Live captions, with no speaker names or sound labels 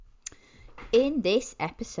in this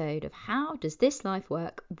episode of How Does This Life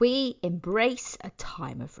Work, we embrace a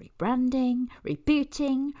time of rebranding,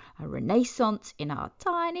 rebooting, a renaissance in our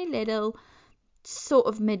tiny little sort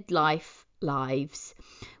of midlife lives.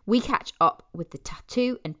 We catch up with the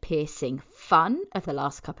tattoo and piercing fun of the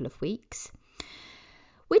last couple of weeks.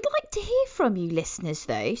 We'd like to hear from you listeners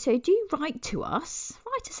though, so do write to us.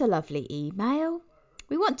 Write us a lovely email.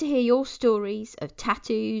 We want to hear your stories of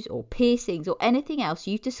tattoos or piercings or anything else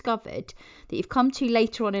you've discovered that you've come to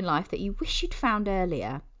later on in life that you wish you'd found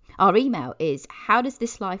earlier. Our email is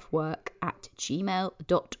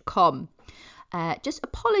howdoesthislifework@gmail.com. Just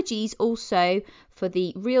apologies also for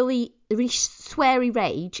the really sweary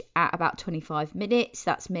rage at about 25 minutes.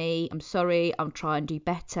 That's me. I'm sorry. I'm trying to do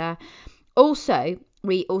better. Also,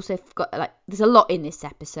 we also got there's a lot in this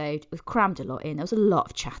episode. We've crammed a lot in. There was a lot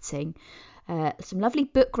of chatting. Some lovely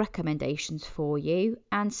book recommendations for you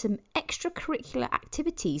and some extracurricular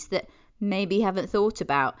activities that maybe you haven't thought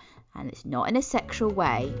about, and it's not in a sexual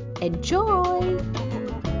way. Enjoy!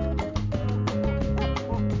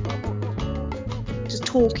 Just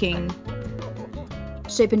talking.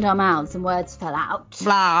 Just opened our mouths and words fell out.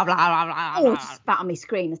 Blah, blah, blah, blah. Oh, it's spat on my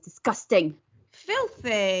screen. That's disgusting.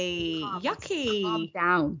 Filthy. Yucky. Calm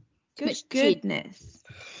down. Good goodness.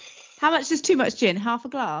 How much is too much gin? Half a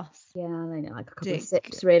glass? Yeah, I know, like a couple of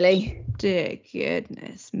sips, really. Dear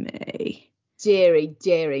goodness me.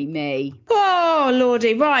 Deary me. Oh,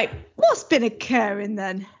 Lordy. Right. What's been occurring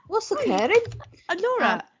then? What's occurring?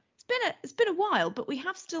 Laura, it's been a while, but we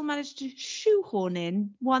have still managed to shoehorn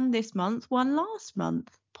in one this month, one last month,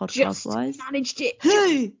 podcast-wise. Just managed it.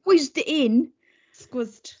 Hey! Squeezed it in.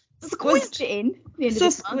 Squeezed it in. The end of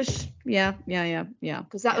this month. Yeah.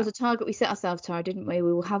 Because that was a target we set ourselves, Tara, didn't we?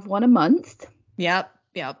 We will have one a month. Yep.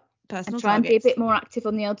 Personal and try targets. and be a bit more active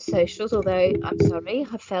on the old socials, although I'm sorry,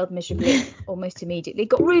 I failed miserably almost immediately.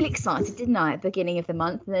 Got really excited, didn't I, at the beginning of the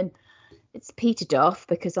month, and then it's petered off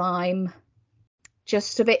because I'm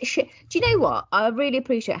just a bit shit. Do you know what? I really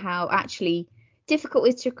appreciate how actually difficult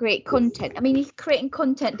it is to create content. I mean, you're creating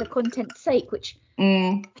content for content's sake, which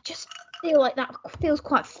I just feel like that feels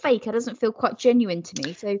quite fake. It doesn't feel quite genuine to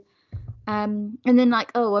me. So, and then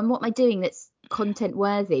like, oh, and what am I doing that's content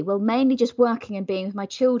worthy? Well, mainly just working and being with my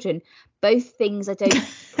children. Both things I don't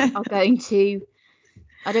want to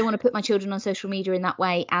put my children on social media in that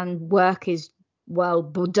way, and work is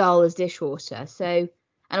dull as dishwater. So,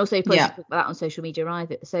 and also you probably talk about that on social media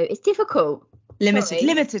either. So it's difficult.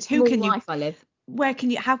 Limited. Who can you? Life I live.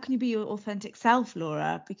 How can you be your authentic self,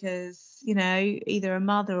 Laura? Because, you know, either a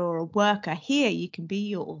mother or a worker, here you can be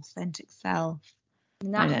your authentic self.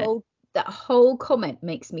 And that whole comment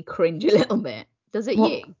makes me cringe a little bit. Does it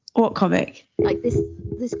you? What comic? Like this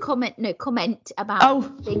comment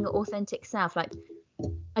about being your authentic self. Like,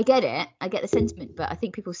 I get it. I get the sentiment, but I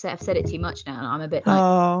think people have said it too much now, and I'm a bit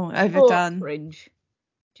like, overdone. Cringe.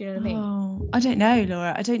 Do you know what I mean? Oh, I don't know,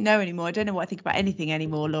 Laura. I don't know anymore. I don't know what I think about anything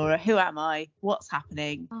anymore, Laura. Who am I? What's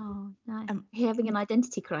happening? Oh, no. You're having an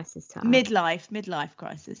identity crisis, Tara. Midlife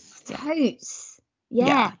crisis. Totes.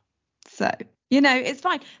 Yeah. So, you know, it's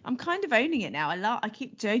fine. I'm kind of owning it now. I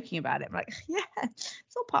keep joking about it. I'm like, yeah,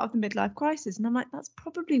 it's all part of the midlife crisis. And I'm like, that's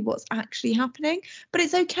probably what's actually happening. But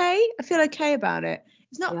it's okay. I feel okay about it.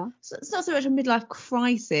 It's not so much a midlife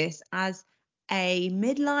crisis as a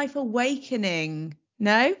midlife awakening.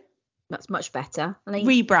 No? That's much better. I mean,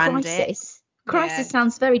 rebrand Crisis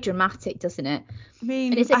sounds very dramatic, doesn't it? I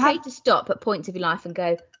mean, and it's okay to stop at points of your life and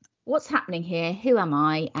go, what's happening here? Who am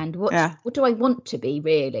I? And what do I want to be,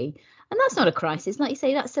 really? And that's not a crisis. Like you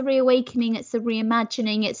say, that's a reawakening. It's a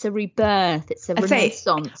reimagining. It's a rebirth. It's a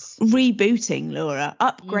renaissance. Rebooting, Laura.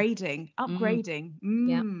 Upgrading.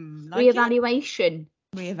 Yeah. Like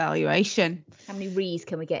Reevaluation. How many re's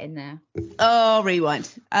can we get in there? Oh,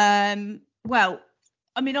 rewind. Well,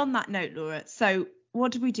 I mean, on that note, Laura, so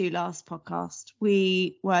what did we do last podcast?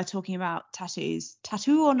 We were talking about tattoos.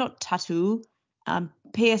 Tattoo or not tattoo?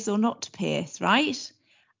 Pierce or not to pierce, right?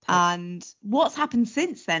 And what's happened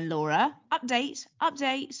since then, Laura? Update. I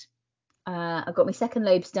got my second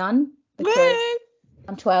lobes done because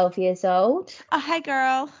I'm 12 years old. Oh, hey,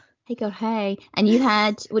 girl. Hey. And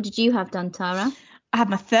what did you have done, Tara? I had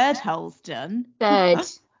my third holes done. Third.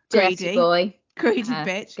 Greedy boy. Greedy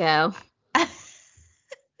bitch. Girl.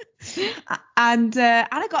 And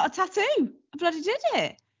I got a tattoo. I bloody did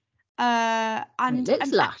it. And it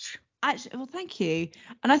looks lush. Actually, well, thank you.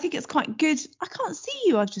 And I think it's quite good. I can't see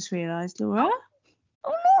you, I've just realised, Laura.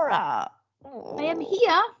 Oh, Laura. Oh. I am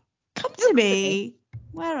here. Come to me.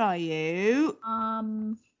 Where are you?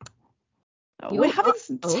 We're having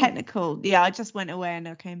some technical... Yeah, I just went away and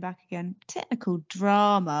I came back again. Technical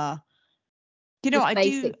drama. You know Just what I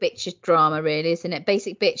do? basic bitch drama, really, isn't it?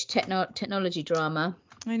 Basic bitch technology drama.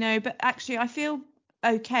 I know, but actually I feel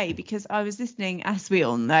okay because I was listening, as we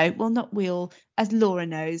all know, well, not we all, as Laura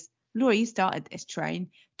knows. Laura, you started this train.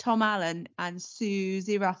 Tom Allen and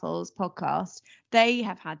Susie Ruffles podcast, they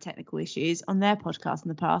have had technical issues on their podcast in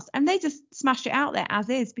the past, and they just smashed it out there as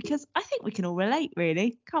is because I think we can all relate,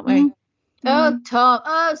 really, can't we? Mm. Oh, Tom.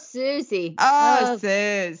 Oh, Susie. Oh,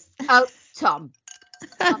 Sus. Oh, Tom.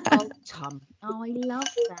 Oh, Tom. Oh, I love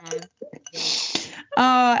them.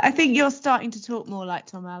 Oh, I think you're starting to talk more like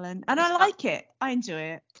Tom Allen, and I like it. I enjoy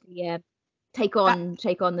it. Yeah. Take on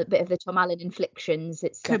the bit of the Tom Allen inflictions.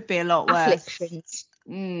 It's could be a lot worse. Afflictions,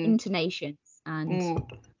 intonations, and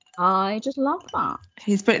I just love that.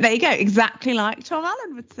 There you go, exactly like Tom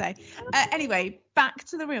Allen would say. Anyway, back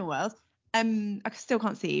to the real world. I still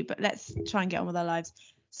can't see you, but let's try and get on with our lives.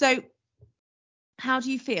 So, how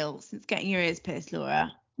do you feel since getting your ears pierced,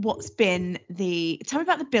 Laura? What's been tell me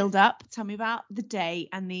about the build-up, tell me about the day,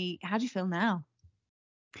 and how do you feel now?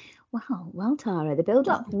 Well, Tara, the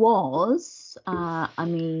build-up was,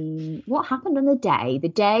 what happened on the day? The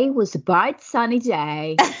day was a bright, sunny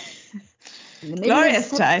day in the middle of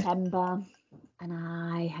September, and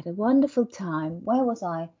I had a wonderful time. Where was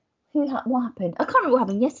I? What happened? I can't remember what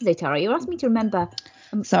happened yesterday, Tara. You asked me to remember.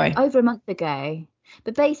 Sorry. Over a month ago.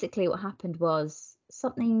 But basically what happened was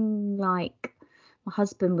something like my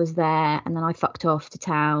husband was there and then I fucked off to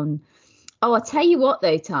town. Oh, I'll tell you what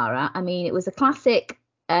though, Tara. I mean, it was a classic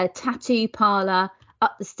tattoo parlor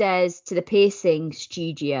up the stairs to the piercing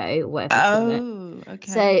studio, whatever you call it. Oh,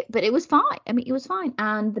 okay. So, but it was fine. I mean, it was fine.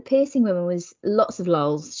 And the piercing woman was lots of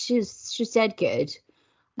lols. She was dead good.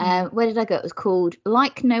 Where did I go? It was called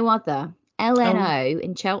Like No Other, LNO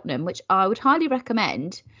in Cheltenham, which I would highly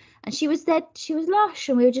recommend. And she was there, she was lush,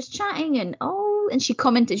 and we were just chatting, and she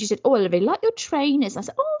commented, she said, oh, I really like your trainers. I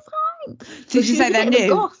said, oh, fine. Did you say they're new?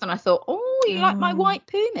 Goth, and I thought, oh, you like my white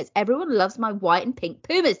Pumas? Everyone loves my white and pink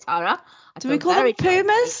Pumas, Tara. Do we call them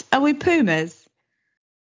Pumas? Are we Pumas?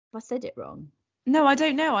 I said it wrong. No, I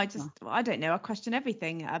don't know. I don't know. I question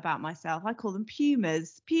everything about myself. I call them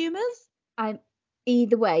Pumas. Pumas?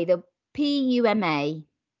 Either way, the Puma.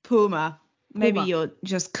 Puma. Maybe you're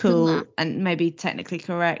just cool and maybe technically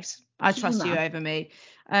correct. I trust you over me.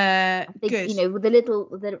 I think, good. You know, with the little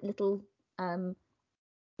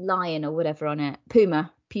lion or whatever on it.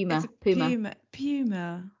 Puma. Puma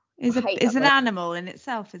is an animal in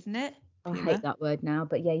itself, isn't it? Puma. I hate that word now,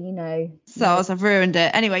 but yeah, you know. So I've ruined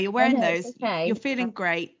it. Anyway, you're wearing those. Okay. You're feeling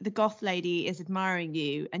great. The goth lady is admiring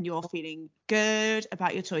you, and you're feeling good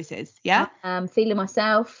about your choices. Yeah. I'm feeling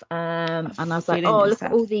myself. And I was like, oh, look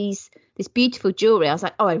at all this beautiful jewelry. I was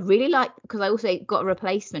like, oh, I really like, because I also got a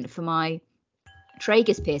replacement for my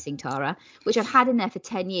tragus piercing, Tara, which I've had in there for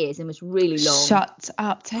 10 years and was really long. Shut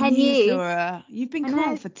up. 10 years, Laura. You've been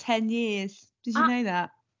cool for 10 years. Did you know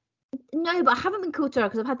that? No, but I haven't been cool, Tara,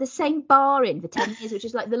 because I've had the same bar in for 10 years, which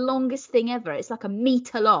is like the longest thing ever. It's like a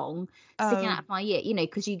meter long, sticking out of my ear, you know,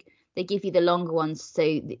 because they give you the longer ones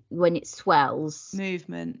so when it swells.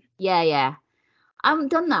 Movement. Yeah. I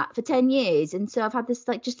haven't done that for 10 years, and so I've had this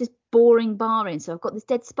like just this boring bar in. So I've got this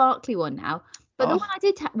dead sparkly one now. But the one I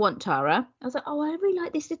did want, Tara, I was like, oh, I really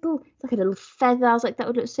like this little, it's like a little feather. I was like, that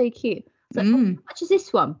would look so cute. I was like, oh, how much is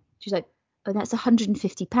this one? She's like, oh, that's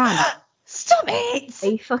 £150. Stop it! Are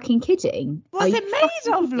you fucking kidding? What's it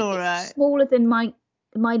made of, Laura? It's smaller than my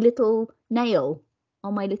little nail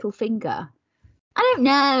on my little finger. I don't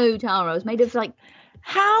know, Tara. It was made of like.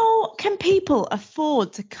 How can people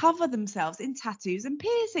afford to cover themselves in tattoos and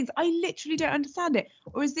piercings? I literally don't understand it.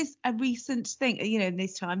 Or is this a recent thing? You know, in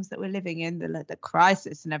these times that we're living in, the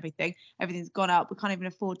crisis and everything's gone up. We can't even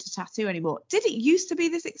afford to tattoo anymore. Did it used to be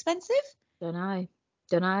this expensive? Don't know.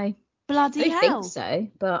 Bloody hell. I think so,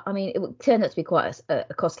 but I mean, it turned out to be quite a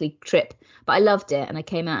costly trip. But I loved it, and I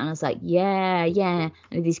came out and I was like, yeah, and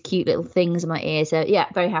these cute little things in my ear. So yeah,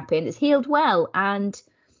 very happy, and it's healed well, and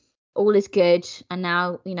all is good. And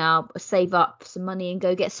now, you know, I'll save up some money and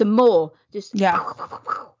go get some more. Just What's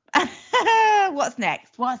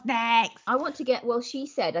next? I want to get. Well, she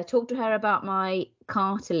said I talked to her about my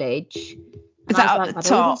cartilage. Is that up the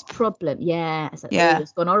top? All these problems. Yeah. It's like, oh,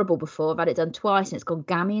 it's gone horrible before. I've had it done twice and it's gone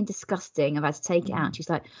gammy and disgusting. I've had to take it out. She's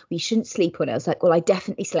like, well, you shouldn't sleep on it. I was like, well, I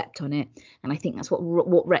definitely slept on it. And I think that's what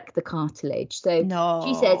wrecked the cartilage. So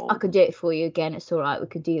she says, I could do it for you again. It's all right. We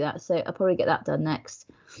could do that. So I'll probably get that done next.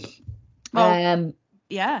 Well,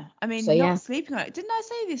 Yeah, I mean, So, yeah. not sleeping on it. Didn't I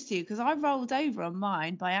say this to you? Because I rolled over on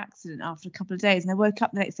mine by accident after a couple of days, and I woke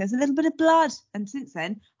up the next day, there's a little bit of blood. And since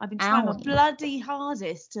then, I've been trying my Ow. bloody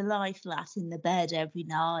hardest to lie flat in the bed every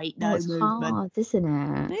night. No It's movement. hard, isn't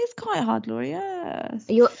it? It's quite hard, Laura, yes.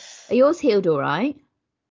 Are yours healed all right?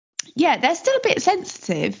 Yeah, they're still a bit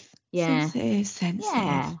sensitive. Yeah. Sensitive.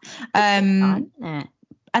 Yeah. Um, Isn't it?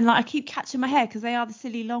 and like I keep catching my hair because they are the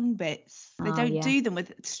silly long bits. They Oh, don't yeah. do them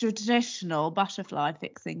with traditional butterfly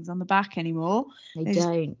fixings on the back anymore. They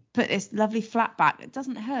don't. Put this lovely flat back. It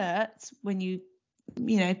doesn't hurt when you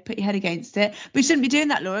put your head against it. But you shouldn't be doing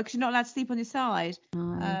that, Laura, because you're not allowed to sleep on your side.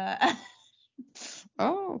 No.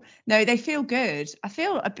 Oh no, they feel good. I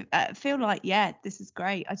feel like, yeah, this is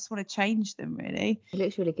great. I just want to change them, really. It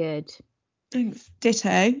looks really good. Thanks.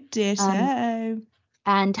 Ditto.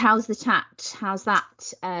 And how's the tat? How's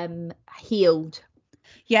that healed?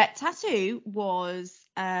 Yeah, tattoo was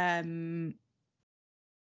how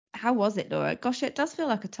was it, Laura? Gosh, it does feel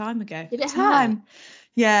like a time ago. Did it hurt?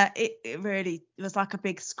 Yeah, it really was like a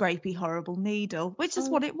big scrapey horrible needle, which is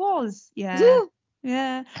what it was.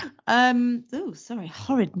 Yeah. Oh, sorry,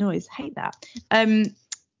 horrid noise. Hate that.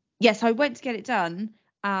 Yes, I went to get it done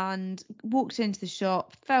and walked into the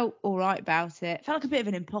shop, felt all right about it. Felt like a bit of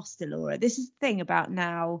an imposter, Laura. This is the thing about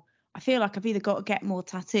now. I feel like I've either got to get more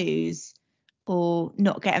tattoos or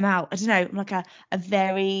not get them out. I don't know. I'm like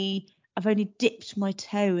I've only dipped my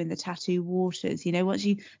toe in the tattoo waters. Once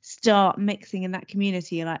you start mixing in that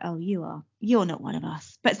community, you're like, oh, you're not one of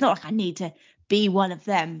us. But it's not like I need to be one of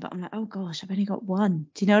them. But I'm like, oh gosh, I've only got one.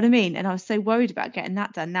 Do you know what I mean? And I was so worried about getting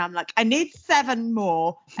that done. Now I'm like, I need 7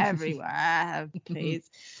 more everywhere, please.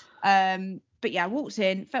 But yeah, I walked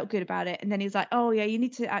in, felt good about it. And then he was like, oh yeah, you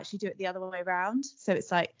need to actually do it the other way around. So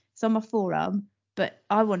it's like, it's on my forearm. But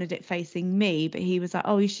I wanted it facing me, but he was like,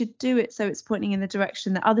 oh, you should do it so it's pointing in the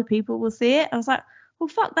direction that other people will see it. I was like, well,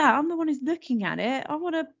 fuck that. I'm the one who's looking at it. I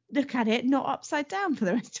want to look at it not upside down for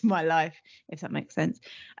the rest of my life, if that makes sense.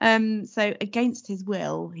 So against his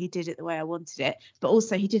will, he did it the way I wanted it. But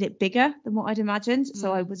also he did it bigger than what I'd imagined.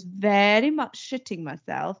 So I was very much shitting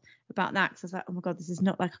myself about that, because I was like, oh my God, this is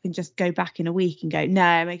not like I can just go back in a week and go,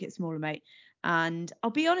 no, make it smaller, mate. And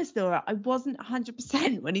I'll be honest, Laura, I wasn't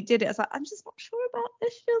 100% when he did it. I was like, I'm just not sure about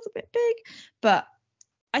this. Feels a bit big. But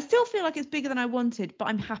I still feel like it's bigger than I wanted, but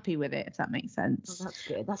I'm happy with it, if that makes sense. Oh, that's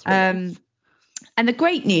good. That's relief. And the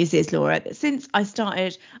great news is, Laura, that since I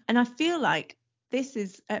started, and I feel like this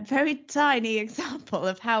is a very tiny example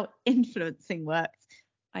of how influencing works.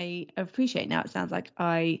 I appreciate now it sounds like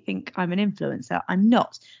I think I'm an influencer. I'm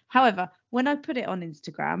not. However, when I put it on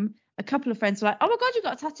Instagram, a couple of friends were like, oh my God, you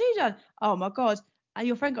got a tattoo done. Oh my God. And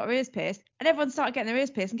your friend got her ears pierced. And everyone started getting their ears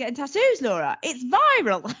pierced and getting tattoos, Laura. It's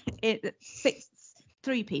viral.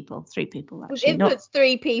 Three people actually. We've influenced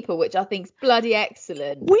 3 people, which I think is bloody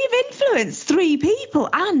excellent. We've influenced 3 people,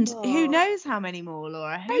 and who knows how many more,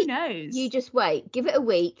 Laura? Who knows? You just wait, give it a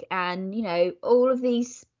week, and all of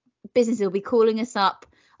these businesses will be calling us up.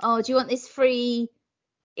 Oh, do you want this free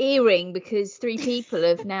earring? Because 3 people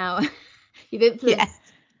have now you've influenced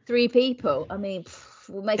 3 people. I mean,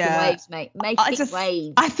 we're making waves, mate. Waves.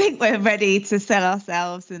 I think we're ready to sell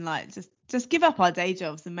ourselves and like just give up our day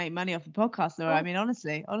jobs and make money off the podcast, Laura. I mean,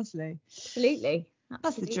 honestly. Absolutely.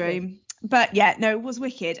 That's the dream. But yeah, no, it was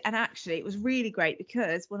wicked. And actually it was really great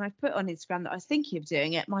because when I put on Instagram that I was thinking of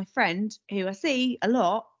doing it, my friend who I see a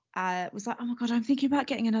lot was like, oh my God, I'm thinking about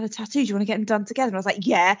getting another tattoo. Do you want to get them done together? And I was like,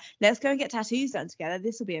 yeah, let's go and get tattoos done together.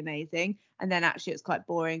 This will be amazing. And then actually it's quite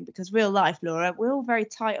boring because real life, Laura, we're all very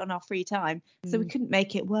tight on our free time. So we couldn't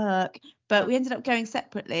make it work. But we ended up going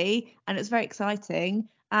separately and it was very exciting.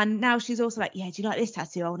 And now she's also like, yeah, do you like this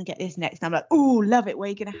tattoo? I want to get this next. And I'm like, oh, love it. Where are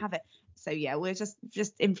you going to have it? So yeah, we're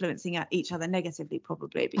just influencing each other negatively,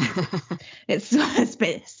 probably, because it's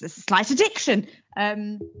a slight addiction.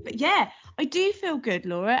 But yeah, I do feel good,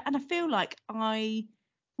 Laura, and I feel like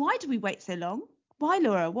why do we wait so long? Why,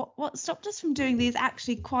 Laura? What stopped us from doing these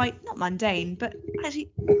actually quite not mundane, but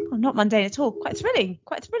actually not mundane at all? Quite thrilling,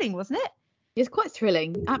 wasn't it? It's quite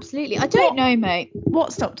thrilling, absolutely. I don't know, mate.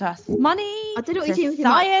 What stopped us? Money? I don't know what you're doing with your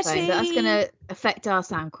microphone, but that's going to affect our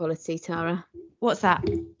sound quality, Tara. What's that?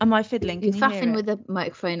 Am I fiddling? You're faffing with the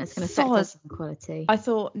microphone. That's going to affect our sound quality. I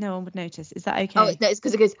thought no one would notice. Is that okay? Oh, no, it's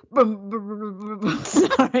because it goes...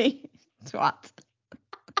 Sorry. Twat.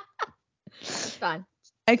 Fine.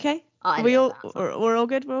 Okay. We're all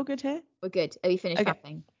good? We're all good here? We're good. Have you finished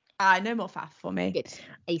faffing? No more faff for me. Good.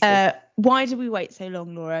 Why do we wait so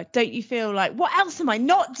long, Laura? Don't you feel like, what else am I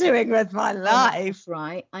not doing with my life? That's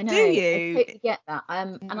right. I know. Do you? I totally get that.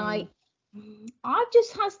 And I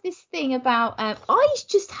just has this thing about Ice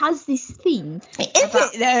just has this thing Is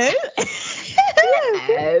about it no.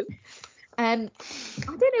 I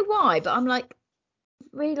don't know why, but I'm like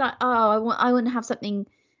really like, oh, I want to have something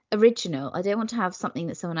original. I don't want to have something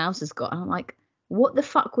that someone else has got. And I'm like, what the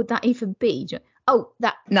fuck would that even be? Oh,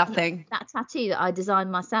 that Nothing. that tattoo that I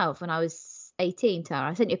designed myself when I was 18, Tara.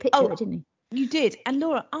 I sent you a picture of it, didn't I? You did. And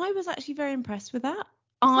Laura, I was actually very impressed with that.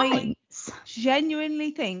 I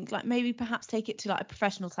genuinely think like maybe perhaps take it to like a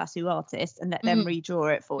professional tattoo artist and let them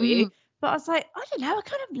redraw it for you. But I was like, I don't know, I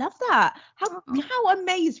kind of love that. How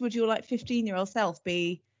amazed would your like 15-year-old self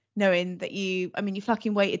be knowing that you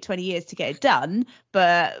fucking waited 20 years to get it done,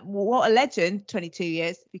 but what a legend, 22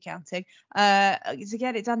 years if you're counting, to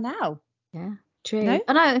get it done now. Yeah, true. No?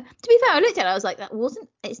 I know. To be fair, I looked at it, I was like,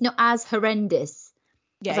 it's not as horrendous.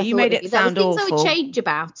 Yeah, you made it sound awful. There were things I would change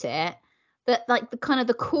about it, but like the kind of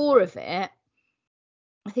the core of it,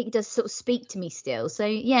 I think it does sort of speak to me still. So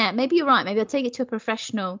yeah, maybe you're right. Maybe I'll take it to a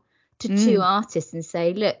professional tattoo artist and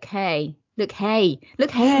say, look, hey,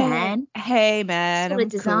 man. Hey, man. That's what I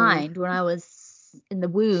designed when I was in the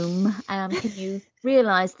womb. Can you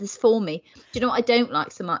realise this for me? Do you know what I don't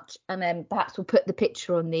like so much? And then perhaps we'll put the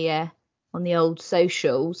picture on the old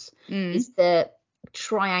socials. Is the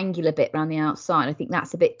triangular bit around the outside. I think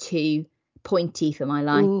that's a bit too pointy for my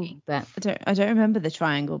liking. But I don't remember the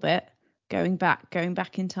triangle bit. Going back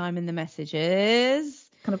in time in the messages.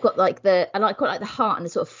 Kind of got like quite like the heart and the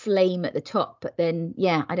sort of flame at the top. But then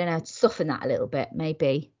yeah, I don't know, to soften that a little bit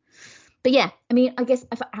maybe. But yeah, I mean, I guess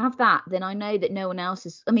if I have that, then I know that no one else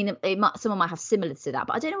is. I mean, someone might have similar to that,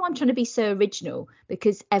 but I don't know why I'm trying to be so original,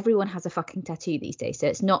 because everyone has a fucking tattoo these days, so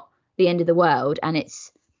it's not the end of the world, and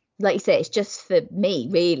it's like you say, it's just for me,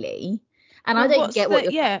 really. And I don't get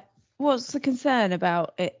what you're. What's the concern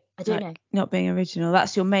about it? I don't know. Not being original.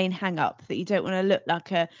 That's your main hang up, that you don't want to look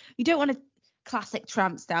like you don't want a classic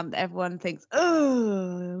tramp stamp that everyone thinks,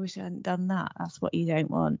 oh, I wish I hadn't done that. That's what you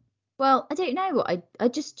don't want. Well, I don't know. I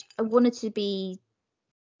wanted to be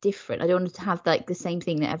different. I don't want to have like the same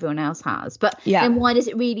thing that everyone else has. But then why does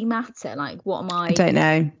it really matter? Like, what am I don't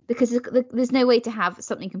know. Because there's no way to have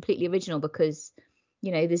something completely original, because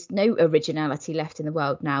there's no originality left in the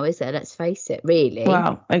world now, is there? Let's face it, really.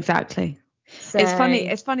 Well, exactly. So,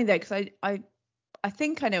 it's funny though, because I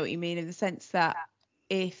think I know what you mean, in the sense that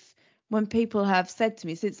when people have said to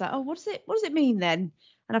me since, like, oh, what does it mean then?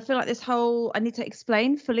 And I feel like I need to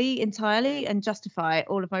explain fully, entirely, and justify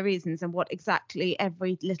all of my reasons and what exactly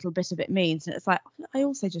every little bit of it means. And it's like, I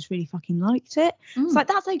also just really fucking liked it. It's like,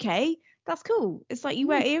 that's okay. That's cool. It's like you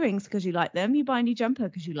wear earrings because you like them. You buy a new jumper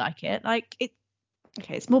because you like it. Like,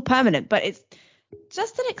 it's more permanent, but it's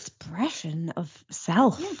just an expression of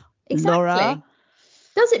self. Yeah, exactly. Laura.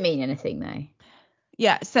 Does it mean anything though?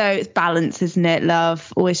 Yeah, so it's balance, isn't it,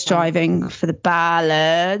 love? Always striving for the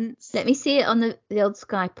balance. Let me see it on the old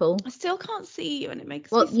Skype. I still can't see you, and it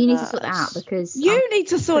makes me you need to sort that out, because you need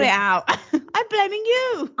to sort it out. I'm blaming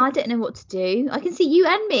you. I don't know what to do. I can see you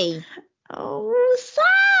and me. Oh,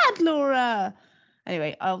 sad, Laura.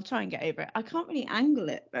 Anyway, I'll try and get over it. I can't really angle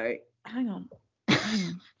it very. Hang on.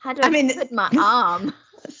 How do I put my arm?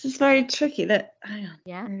 This is very tricky. Look, hang on.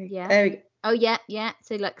 Yeah, yeah. There we go. Oh, yeah.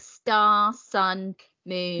 So like star, sun,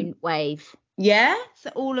 moon, wave. Yeah. So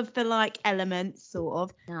all of the like elements, sort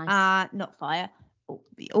of. Nice. Not fire.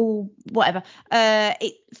 All whatever.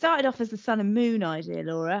 It started off as the sun and moon idea,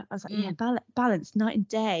 Laura. I was like, yeah, balance, night and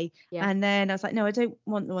day. Yeah. And then I was like, no, I don't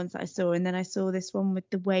want the ones that I saw. And then I saw this one with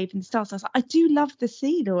the wave and the stars. So I was like, I do love the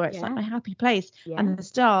sea, Laura. It's like my happy place. Yeah. And the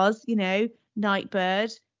stars,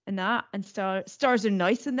 Nightbird and that, and stars are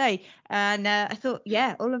nice, aren't they? And I thought,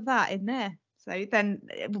 yeah, all of that in there. So then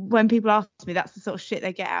when people ask me, that's the sort of shit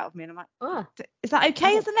they get out of me, and I'm like, oh, is that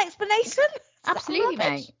okay as an explanation? Absolutely,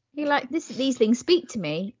 mate. You're like, these things speak to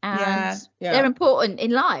me, and they're important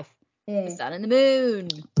in life. The sun and the moon.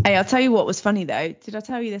 Hey, I'll tell you what was funny though. Did I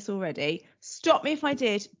tell you this already? Stop me if I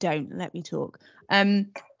did. Don't let me talk.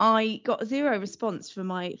 I got 0 response from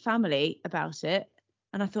my family about it.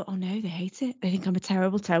 And I thought, oh no, they hate it. They think I'm a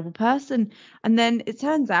terrible, terrible person. And then it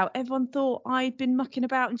turns out everyone thought I'd been mucking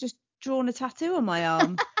about and just drawn a tattoo on my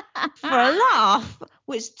arm for a laugh,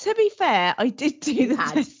 which, to be fair, I did do the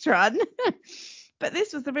test run. But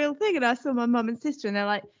this was the real thing. And I saw my mum and sister, and they're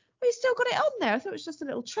like, oh, you still got it on there? I thought it was just a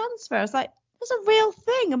little transfer. I was like, that's a real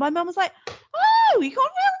thing. And my mum was like, oh, you got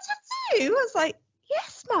a real tattoo? I was like,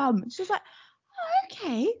 yes, mum. And she was like, oh,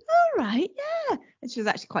 okay, all right, yeah. And she was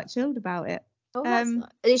actually quite chilled about it. Oh,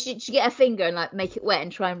 she get her finger and like make it wet and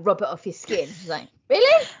try and rub it off your skin. She's like,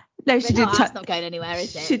 really? No, she did. That's not going anywhere,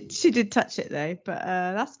 is it? She did touch it though, but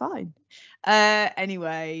that's fine.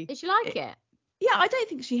 Anyway, did you like it? Yeah, I don't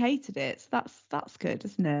think she hated it. So that's good,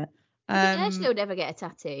 isn't it? Do you think Ursula would ever get a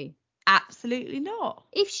tattoo? Absolutely not.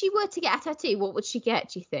 If she were to get a tattoo, what would she get,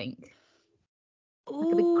 do you think?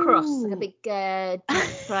 Like a big cross, like a big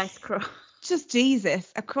Jesus Christ cross. Just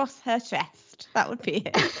Jesus across her chest. That would be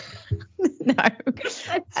it. No.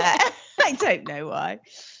 I don't know why.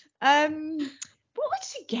 What would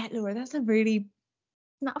she get, Laura? That's a really...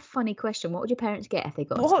 Not a funny question. What would your parents get if they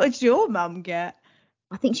got What would your mum get?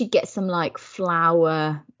 I think she'd get some like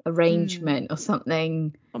flower arrangement or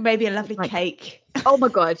something. Or maybe a lovely cake. Oh my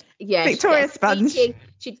God. Yeah. Victoria Sponge.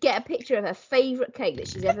 She'd get a picture of her favourite cake that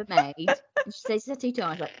she's ever made. And she says tattoo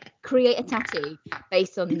times, like, create a tattoo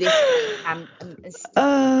based on this cake and stick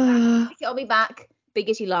it on me back, big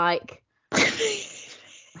as you like.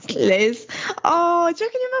 Liz. Oh, do you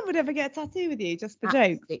reckon your mum would ever get a tattoo with you just for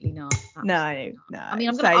jokes? Absolutely not. No. I mean,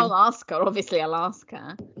 I'll ask her. Obviously, I'll ask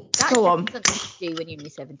her. That's Go on. something to do when you're in your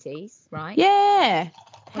 70s, right? Yeah.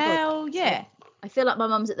 Hell yeah. I feel like my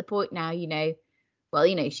mum's at the point now, well,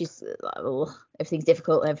 she's like, oh, everything's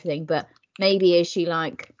difficult and everything, but maybe as she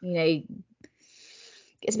like,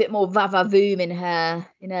 gets a bit more va-va-voom in her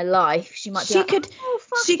life, she might be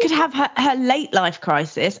she could have her late life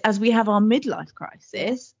crisis as we have our midlife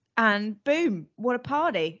crisis, and boom, what a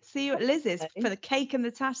party. See you at Liz's for the cake and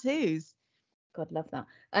the tattoos. God, love that.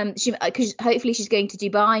 Because hopefully she's going to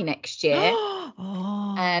Dubai next year.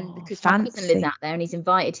 Because my cousin lives out there and he's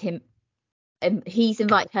invited him. He's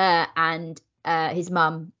invited her and his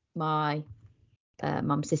mum, my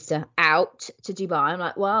mum's sister, out to Dubai. I'm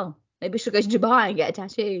like, well, maybe she'll go to Dubai and get a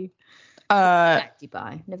tattoo.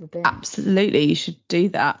 Dubai, never been. Absolutely, you should do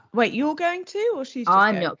that. Wait, you're going to, or she's just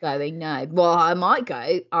I'm not going, no. Well, I might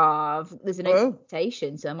go. There's an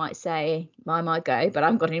invitation, so I might say I might go, but I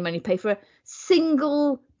haven't got any money to pay for a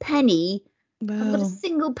single penny. I haven't got a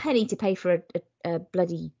single penny to pay for a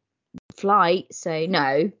bloody flight, so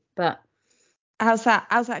no. But how's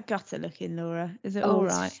that gutter looking, Laura? Is it all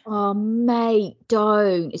right? Oh, mate,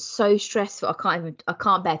 don't. It's so stressful. I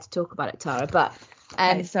can't bear to talk about it, Tara. But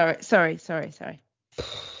okay, sorry.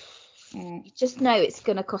 You just know it's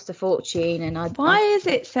going to cost a fortune, and why is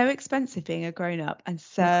it so expensive being a grown up and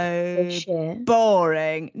so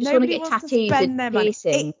boring? Just want to get tattoos and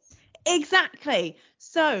piercings. Exactly.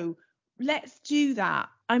 So let's do that.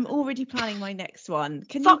 I'm already planning my next one.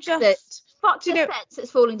 Can fuck you just fuck the fence that's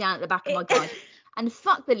falling down at the back of my garden, and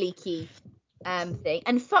fuck the leaky thing,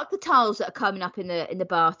 and fuck the tiles that are coming up in the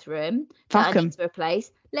bathroom that I need to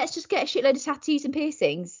replace. Let's just get a shitload of tattoos and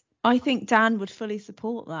piercings. I think Dan would fully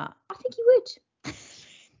support that. I think he would.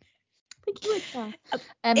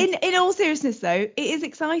 In all seriousness, though, it is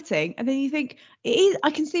exciting, and then you think it is.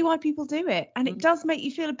 I can see why people do it, and it does make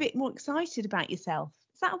you feel a bit more excited about yourself.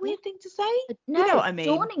 Is that a weird thing to say? No, you know what I mean.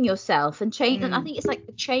 Adorning yourself and change, and I think it's like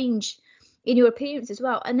a change in your appearance as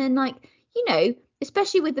well. And then, like,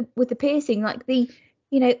 especially with the piercing, like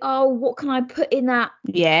what can I put in that?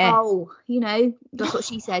 Yeah. Oh, that's what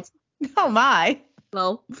she said. Oh my.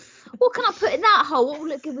 Well, what can I put in that hole? What will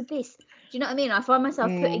look good with this? Do you know what I mean? I find myself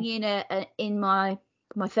putting in my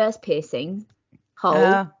first piercing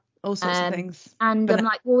hole, all sorts of things, and I'm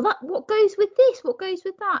like, well, what goes with this? What goes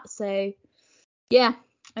with that? So, yeah,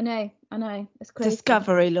 I know, it's crazy.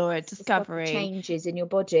 Discovery, Laura, discovery. Changes in your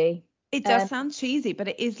body. It does sound cheesy, but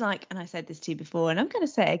it is like, and I said this to you before, and I'm going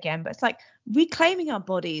to say it again, but it's like reclaiming our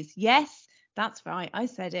bodies. Yes, that's right. I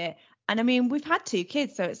said it. And I mean, we've had 2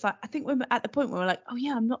 kids, so it's like, I think we're at the point where we're like, oh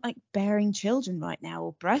yeah, I'm not like bearing children right now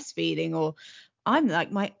or breastfeeding, or I'm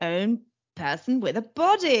like my own person with a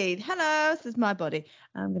body. Hello, this is my body.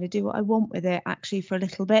 I'm going to do what I want with it actually for a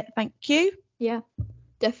little bit. Thank you. Yeah,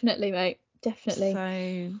 definitely, mate. Definitely.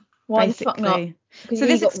 So why the fuck not? Because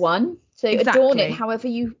you've got one. So adorn it however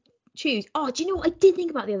you choose. Oh, do you know what I did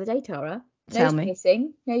think about the other day, Tara? Nose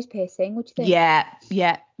piercing. What do you think?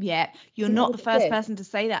 Yeah. You're not the first person to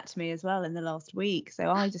say that to me as well in the last week. So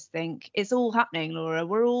I just think it's all happening, Laura.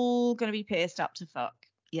 We're all going to be pierced up to fuck.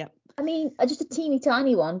 Yep. I mean, just a teeny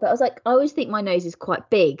tiny one, but I was like, I always think my nose is quite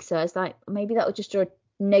big. So I was like, maybe that would just draw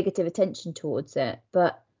negative attention towards it.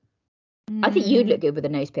 But I think you'd look good with a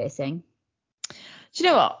nose piercing. Do you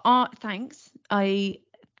know what? Thanks. I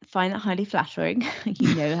find that highly flattering.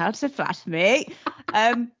 You know how to flatter me.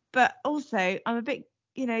 But also, I'm a bit,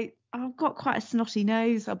 I've got quite a snotty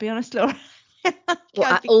nose, I'll be honest, Laura.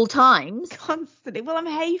 At all times? Constantly. Well, I'm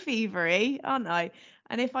hay fevery, aren't I?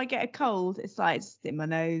 And if I get a cold, it's like just in my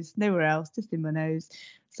nose, nowhere else, just in my nose.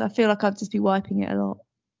 So I feel like I'd just be wiping it a lot.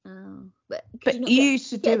 Oh, but you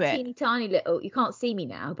should do it. Teeny tiny little. You can't see me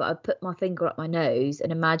now, but I put my finger up my nose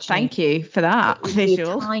and imagine. Thank you for that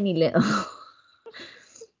visual. A tiny little.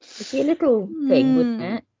 It'd be a little thing, wouldn't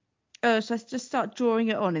it? So let's just start drawing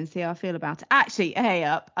it on and see how I feel about it. Actually, hey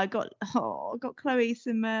up, I got Chloe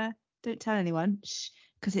some. Don't tell anyone,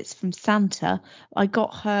 because it's from Santa. I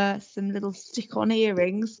got her some little stick-on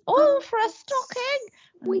earrings, all for a stocking.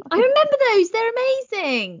 I remember those. They're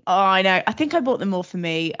amazing. Oh, I know. I think I bought them more for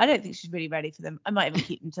me. I don't think she's really ready for them. I might even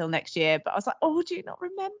keep them till next year. But I was like, oh, do you not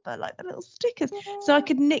remember like the little stickers? Yeah. So I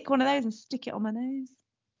could nick one of those and stick it on my nose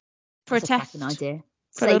for That's a test. cracking idea.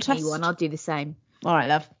 For a little Save me test. one. I'll do the same. All right,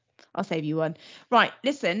 love. I'll save you one. Right,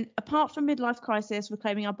 listen, apart from midlife crisis,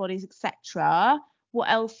 reclaiming our bodies, etc., what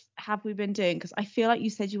else have we been doing? Because I feel like you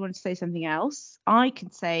said you wanted to say something else. I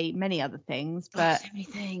could say many other things, but so many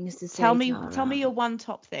things to say. tell me your one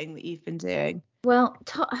top thing that you've been doing. Well,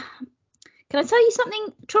 can I tell you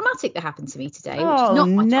something traumatic that happened to me today? Which is Oh not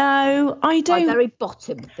my no, I my don't. very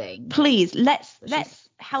bottom thing. Please, let's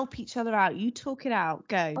help each other out. You talk it out.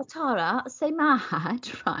 Go. Well, Tara, say mad,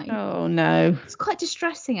 right? Oh no. It's quite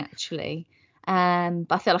distressing actually. But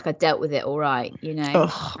I feel like I dealt with it all right, you know.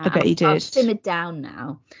 Oh, I bet you did. I've simmered down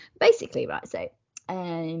now. Basically, right, so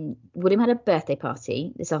William had a birthday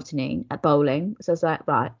party this afternoon at bowling. So I was like,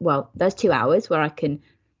 right, well, there's 2 hours where I can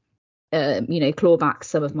claw back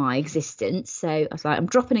some of my existence. So I was like, I'm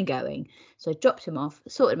dropping and going. So I dropped him off,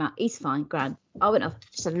 sorted him out. He's fine, grand. I went off,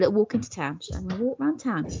 just had a little walk into town. So I'm going to walk around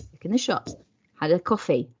town, look in the shops, had a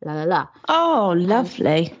coffee, la la la. Oh,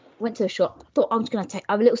 lovely. Went to a shop, thought I'm just going to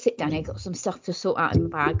have a little sit down here, got some stuff to sort out in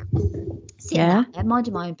my bag. Sitting out there,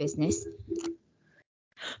 minding my own business.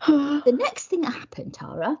 The next thing that happened,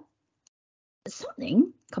 Tara,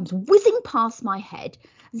 something comes whizzing past my head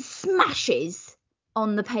and smashes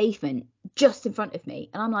on the pavement just in front of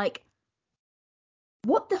me. And I'm like,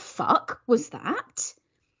 what the fuck was that?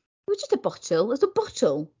 It was just a bottle. It was a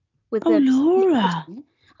bottle with Laura.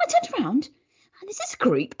 I turned around and there's this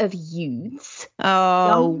group of youths,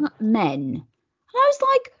 young men. And I was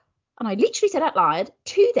like, and I literally said out loud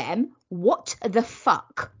to them, what the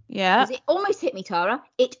fuck? Yeah. Because it almost hit me, Tara.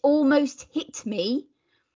 It almost hit me.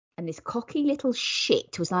 And this cocky little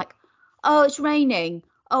shit was like, oh, it's raining.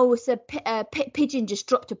 Oh, it's a pigeon just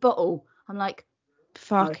dropped a bottle. I'm like,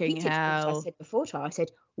 fucking hell. I said before, Tara, I said,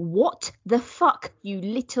 what the fuck, you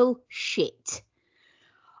little shit?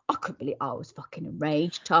 I couldn't believe I was fucking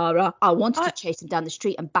enraged, Tara. I wanted to chase them down the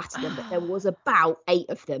street and batter them, but there was about 8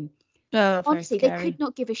 of them. Oh, honestly, they could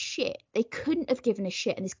not give a shit. They couldn't have given a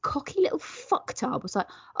shit. And this cocky little fucktard was like,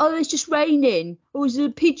 oh, it's just raining. Oh, it's a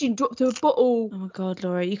pigeon dropped a bottle. Oh my God,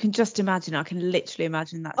 Laura, you can just imagine. I can literally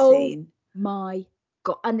imagine that scene. Oh my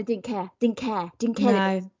God. And they didn't care.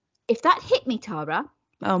 No. If that hit me, Tara.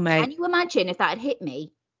 Oh, mate. Can you imagine if that had hit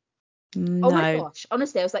me? No. Oh my gosh.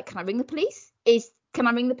 Honestly, I was like, can I ring the police?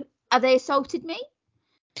 Have they assaulted me?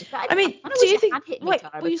 I mean, do you think? Hit me,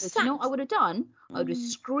 Tara, because you know what I would have done? I would have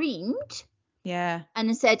screamed. Yeah. And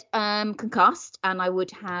then said concussed, and I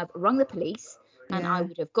would have rung the police, and I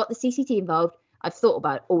would have got the CCT involved. I've thought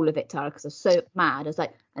about all of it, Tara, because I was so mad. I was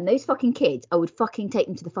like, and those fucking kids, I would fucking take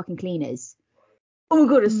them to the fucking cleaners. Oh my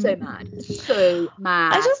God, I was so mad. So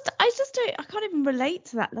mad. I just don't, I can't even relate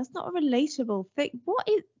to that. That's not a relatable thing. What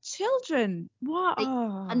is children? What?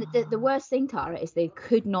 And the worst thing, Tara, is they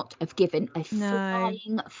could not have given a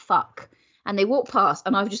flying fuck. And they walked past,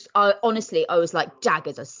 and I honestly was like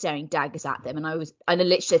daggers. I was staring daggers at them, and I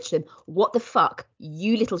literally said to them, what the fuck,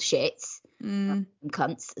 you little shits. And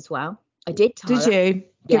cunts as well. I did, Tara. Did you?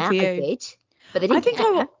 Yeah, Good for you. I did. But they didn't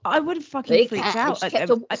care. I would have fucking freaked out. They just kept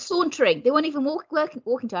on sauntering. They weren't even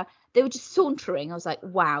walking to her. They were just sauntering. I was like,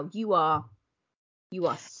 wow, you are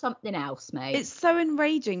something else, mate. It's so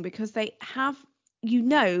enraging because they have,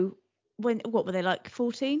 what were they, like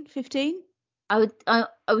 14, 15? I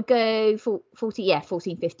would go for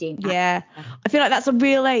 14, 15. Yeah. I feel like that's a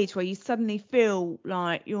real age where you suddenly feel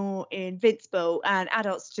like you're invincible and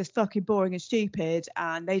adults are just fucking boring and stupid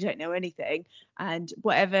and they don't know anything and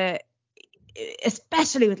whatever,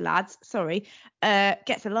 especially with lads,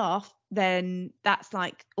 gets a laugh, then that's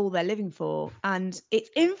like all they're living for. And it's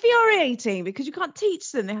infuriating because you can't teach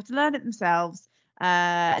them. They have to learn it themselves.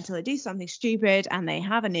 Until they do something stupid and they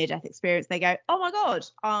have a near-death experience, they go, oh my God,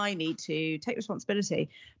 I need to take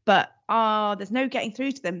responsibility. But there's no getting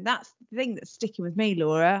through to them. That's the thing that's sticking with me,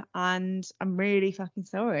 Laura, and I'm really fucking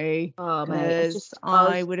sorry. Oh, mate,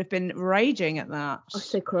 I would have been raging at that. I was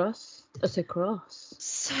so cross. So cross.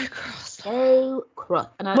 So cross.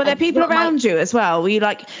 And were there people around you as well? Were you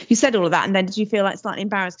like, you said all of that, and then did you feel like slightly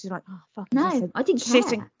embarrassed because you're like, oh fuck? No, I didn't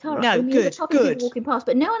care. Tara, no, good. People walking past,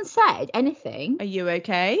 but no one said anything. Are you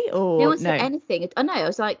okay? Or no one said anything. I know. I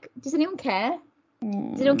was like, does anyone care?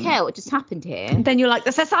 They don't care what just happened here. And then you're like,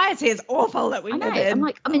 the society is awful that we I know. live in. I'm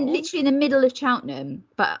like, literally in the middle of Cheltenham,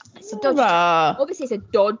 but it's a dodgy. Obviously, it's a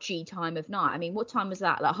dodgy time of night. I mean, what time was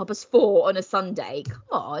that? Like 4:30 on a Sunday. Come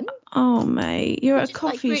on. Oh, mate, you're at a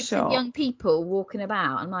coffee groups shop. Of young people walking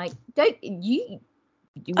about. I'm like, don't you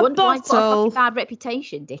wonder why I've got a fucking bad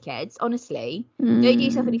reputation, dickheads? Honestly, don't do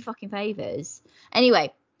yourself any fucking favours.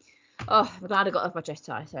 Anyway. Oh, I'm glad I got off my chest.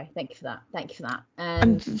 Sorry. Thank you for that.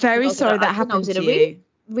 I'm very sorry that happened to you. I was in a really,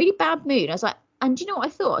 really bad mood. I was like, and do you know what I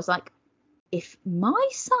thought? I was like, if my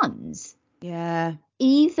sons,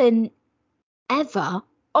 even ever,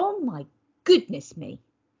 oh my goodness me,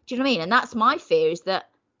 do you know what I mean? And that's my fear, is that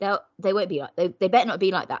they won't be like, they better not be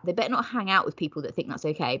like that. They better not hang out with people that think that's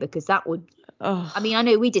okay, because that would. I mean, I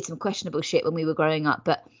know we did some questionable shit when we were growing up,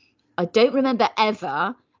 but I don't remember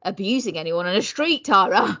ever abusing anyone on a street,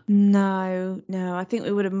 Tara. No, I think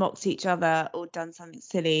we would have mocked each other or done something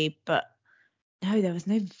silly, but no, there was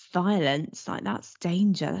no violence. Like, that's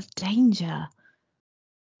danger.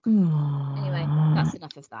 Anyway, that's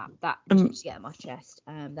enough of that. That just get out of my chest.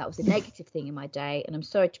 That was a negative thing in my day, and I'm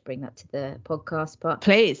sorry to bring that to the podcast, but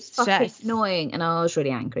please, it's fucking annoying, and I was really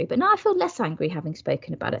angry. But now I feel less angry having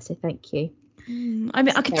spoken about it, so thank you. I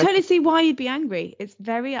mean, I can totally see why you'd be angry. It's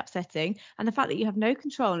very upsetting, and the fact that you have no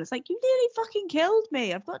control, and it's like, you nearly fucking killed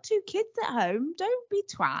me. I've got 2 kids at home. Don't be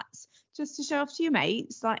twats just to show off to your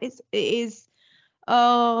mates. Like, it is.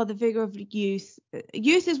 Oh, the vigor of youth.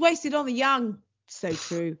 Youth is wasted on the young. So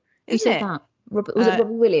true. Who said that? Was it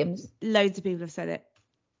Robbie Williams? Loads of people have said it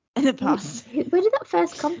in the past. Where did that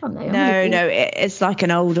first come from, though? No, it's like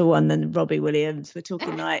an older one than Robbie Williams. We're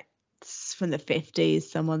talking like from the 50s.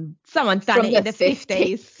 Someone done from it in the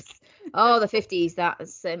 50s. Oh, the 50s. That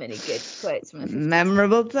was so many good quotes from the 50s.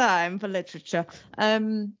 Memorable time for literature.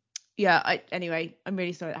 Anyway, I'm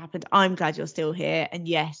really sorry that happened. I'm glad you're still here. And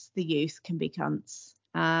yes, the youth can be cunts.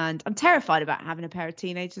 And I'm terrified about having a pair of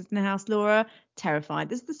teenagers in the house, Laura. Terrified.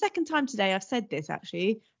 This is the second time today I've said this,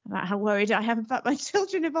 actually, about how worried I am about my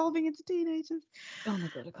children evolving into teenagers. Oh my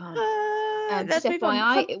God, I can't. Just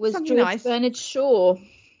FYI, it was George Bernard Shaw.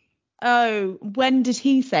 Oh, when did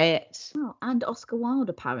he say it? Oh, and Oscar Wilde,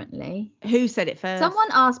 apparently. Who said it first? Someone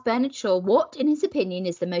asked Bernard Shaw what, in his opinion,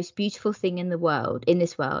 is the most beautiful thing in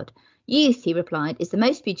this world. Youth, he replied, is the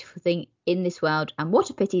most beautiful thing in this world, and what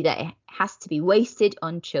a pity that it has to be wasted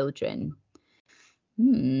on children.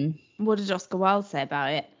 What did Oscar Wilde say about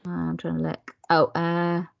it? I'm trying to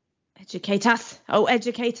look. Educate us. Oh,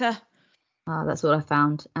 educator. Oh, that's what I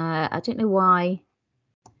found. I don't know why.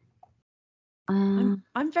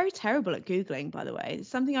 I'm very terrible at Googling, by the way. It's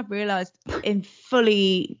something I've realised in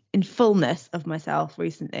fullness of myself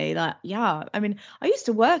recently. Like, I mean, I used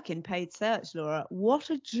to work in paid search, Laura. What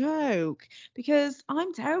a joke. Because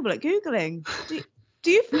I'm terrible at Googling.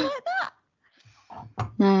 Do you feel like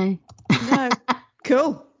that? No.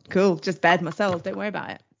 Cool. Just bad myself. Don't worry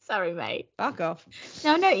about it. Sorry, mate. Fuck off.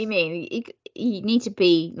 No, I know what you mean. You need to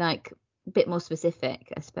be like a bit more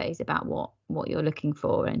specific, I suppose, about what you're looking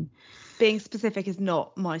for, and being specific is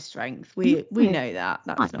not my strength. We know that.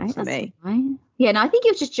 That's not for me. Fine. Yeah, no, I think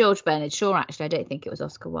it was just George Bernard Shaw, actually. I don't think it was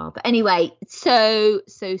Oscar Wilde. But anyway, so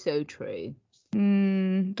true.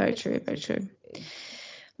 Very true.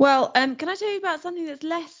 Well, can I tell you about something that's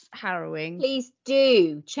less harrowing? Please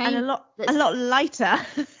do. Change. And a lot lighter.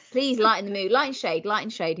 Please lighten the mood. Light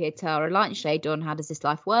and shade here, Tara. Light and shade on how does this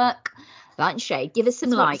life work? Light and shade. Give us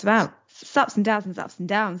some light. It's about. It's ups and downs,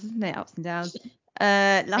 isn't it? Ups and downs.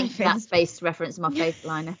 Life that space reference is my favourite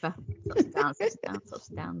line ever. Ups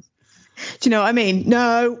and downs. Do you know what I mean?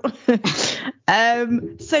 No.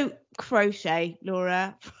 So crochet,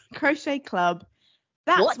 Laura. Crochet club.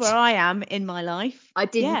 That's where I am in my life. I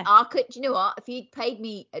didn't. Yeah. Do you know what? If you'd paid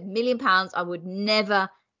me £1 million, I would never,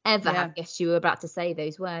 ever have guessed you were about to say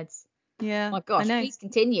those words. Yeah. Oh my gosh, please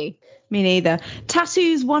continue. Me neither.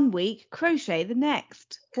 Tattoos 1 week, crochet the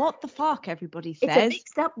next. What the fuck, everybody says. It's a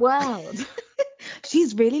mixed up world.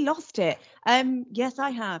 She's really lost it. Yes, I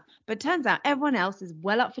have. But turns out everyone else is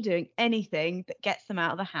well up for doing anything that gets them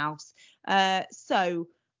out of the house. So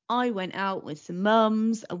I went out with some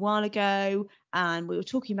mums a while ago and we were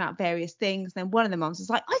talking about various things. Then one of the mums was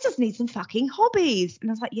like, I just need some fucking hobbies.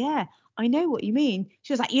 And I was like, yeah, I know what you mean.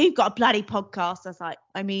 She was like, you've got a bloody podcast. I was like,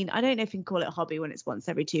 I mean, I don't know if you can call it a hobby when it's once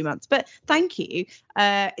every 2 months, but thank you.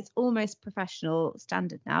 It's almost professional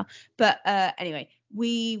standard now. But anyway,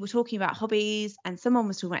 we were talking about hobbies, and someone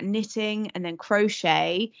was talking about knitting and then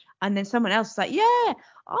crochet, and then someone else was like, yeah,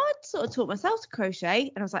 I'd sort of taught myself to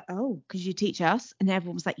crochet, and I was like, oh, could you teach us? And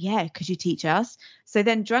everyone was like, yeah, could you teach us? So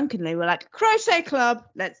then drunkenly we're like, crochet club,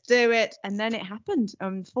 let's do it. And then it happened.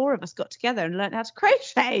 4 of us got together and learned how to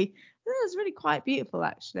crochet. It was really quite beautiful,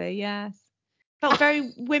 actually. Yes, felt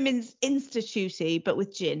very women's institute-y, but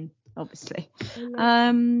with gin, obviously.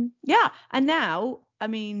 Yeah, and now, I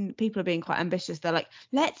mean, people are being quite ambitious. They're like,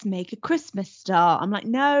 let's make a Christmas star. I'm like,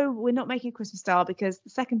 no, we're not making a Christmas star, because the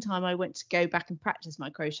second time I went to go back and practice my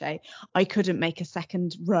crochet, I couldn't make a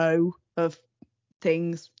second row of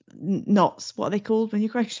things, knots. What are they called when you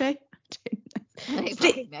crochet?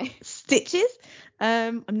 Stitches.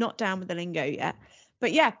 I'm not down with the lingo yet,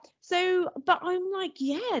 but yeah. So, but I'm like,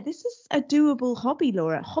 yeah, this is a doable hobby,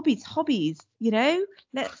 Laura. Hobbies. You know,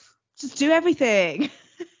 let's just do everything.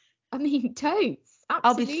 I mean, totes. Absolutely.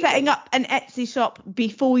 I'll be setting up an Etsy shop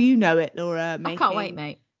before you know it, Laura. I can't wait,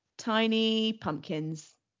 mate. Tiny pumpkins.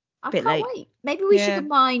 I can't wait. Maybe we should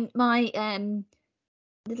combine my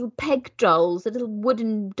little peg dolls, the little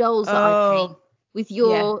wooden dolls that I made, with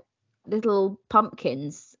your little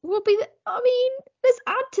pumpkins. I mean, let's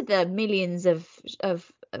add to the millions of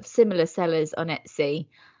similar sellers on Etsy.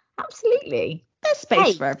 Absolutely. There's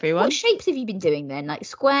space for everyone. What shapes have you been doing then? Like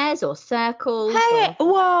squares or circles? Hey,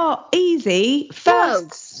 well, easy.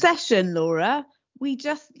 First session, Laura. We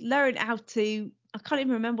just learned how to, I can't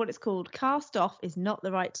even remember what it's called. Cast off is not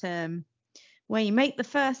the right term. Where you make the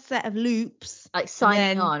first set of loops. Like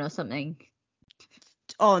signing on or something.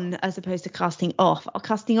 On as opposed to casting off.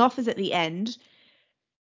 Casting off is at the end.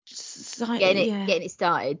 Getting it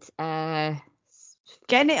started.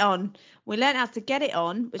 Getting it on. We learned how to get it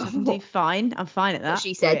on, which I can do fine. I'm fine at that. What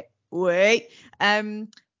she said. Wait. On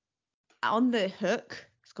the hook.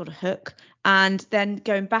 It's called a hook. And then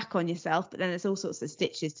going back on yourself. But then there's all sorts of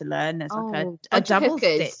stitches to learn. There's like a double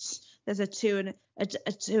stitch. There's a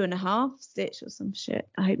 2.5 stitch or some shit.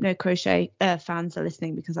 I hope no crochet fans are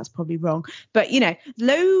listening, because that's probably wrong. But, you know,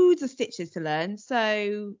 loads of stitches to learn.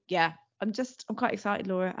 So, yeah. I'm quite excited,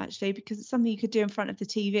 Laura, actually, because it's something you could do in front of the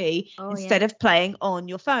TV instead of playing on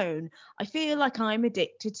your phone. I feel like I'm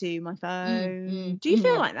addicted to my phone. Do you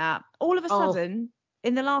feel like that? All of a sudden,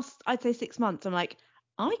 in the last, I'd say 6 months, I'm like,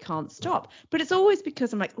 I can't stop. But it's always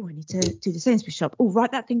because I'm like, I need to do the Sainsbury's shop.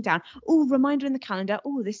 Write that thing down. Reminder in the calendar.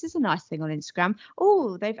 This is a nice thing on Instagram.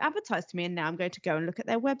 They've advertised to me, and now I'm going to go and look at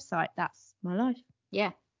their website. That's my life.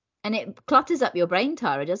 Yeah. And it clutters up your brain,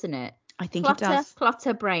 Tara, doesn't it? I think it does.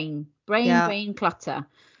 Brain clutter.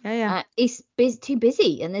 Yeah. It's too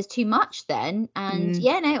busy, and there's too much then. And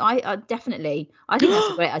I definitely, I think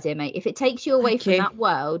that's a great idea, mate. If it takes you away from that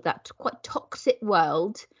world, that quite toxic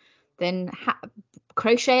world, then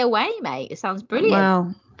crochet away, mate. It sounds brilliant.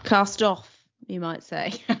 Well, cast off, you might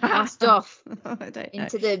say. Cast off I don't know.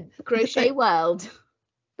 into the crochet world.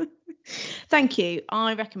 Thank you.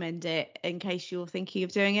 I recommend it in case you're thinking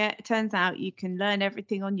of doing it. It turns out you can learn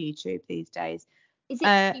everything on YouTube these days. Is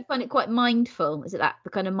it? You find it quite mindful? Is it that the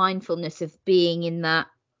kind of mindfulness of being in that,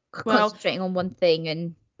 concentrating on one thing?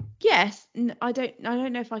 And yes, I don't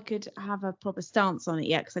know if I could have a proper stance on it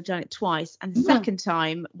yet, because I've done it twice, and the second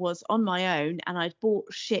time was on my own, and I'd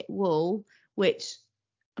bought shit wool, which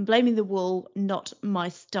I'm blaming the wool, not my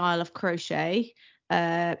style of crochet.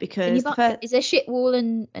 Because is there shit wool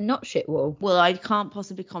and not shit wool? Well, I can't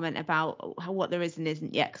possibly comment about what there is and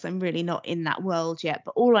isn't yet, because I'm really not in that world yet.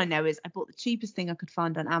 But all I know is I bought the cheapest thing I could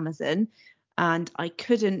find on Amazon, and I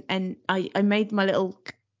couldn't. And I made my little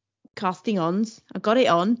casting ons. I got it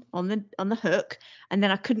on the hook, and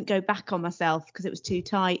then I couldn't go back on myself because it was too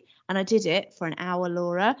tight. And I did it for an hour,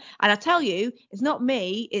 Laura. And I tell you, it's not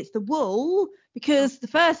me, it's the wool, because the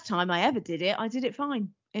first time I ever did it fine.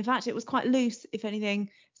 In fact, it was quite loose, if anything.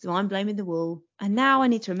 So I'm blaming the wool. And now I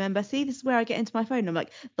need to remember, see, this is where I get into my phone. I'm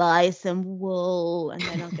like, buy some wool. And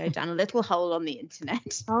then I'll go down a little hole on the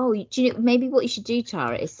internet. Oh, do you know, maybe what you should do,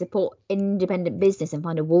 Tara, is support independent business and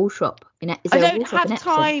find a wool shop. I don't have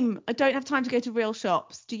time. I don't have time to go to real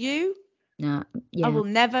shops. Do you? No. Yeah. I will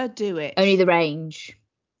never do it. Only the range.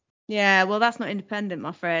 Yeah, well, that's not independent,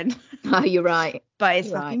 my friend. Oh, you're right. But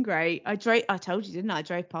it's fucking great. I told you, didn't I? I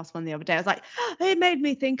drove past one the other day. I was like, it made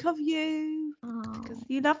me think of you. Because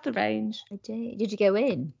you love the range. I did. Did you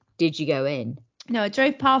go in? No, I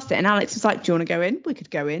drove past it, and Alex was like, do you want to go in? We could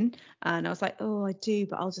go in. And I was like, I do,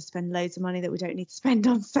 but I'll just spend loads of money that we don't need to spend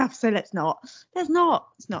on stuff. So let's not. It's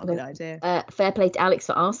not a good idea. Fair play to Alex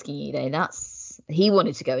for asking you, though. He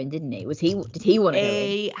wanted to go in, didn't he? Did he want to go in?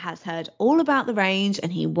 He has heard all about the range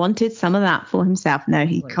and he wanted some of that for himself. No,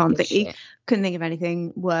 he couldn't think of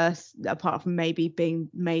anything worse apart from maybe being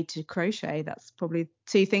made to crochet. That's probably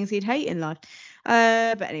 2 things he'd hate in life.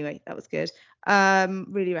 But anyway, that was good.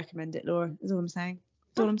 Really recommend it, Laura. Is all I'm saying.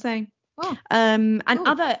 That's all I'm saying. Oh, And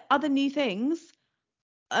cool. other new things,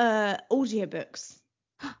 audiobooks.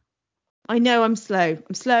 I know I'm slow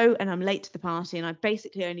and I'm late to the party, and I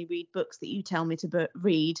basically only read books that you tell me to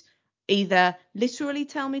read, either literally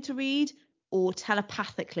tell me to read or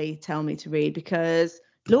telepathically tell me to read, because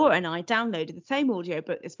Laura and I downloaded the same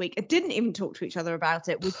audiobook this week and didn't even talk to each other about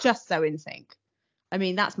it. We're just so in sync. I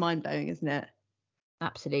mean, that's mind blowing, isn't it?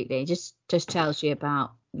 Absolutely. Just tells you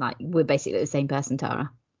about, like, we're basically the same person, Tara.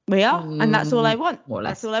 We are, and that's all I want. More or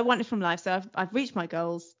less. That's all I wanted from life. So I've reached my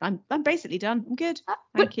goals. I'm basically done. I'm good.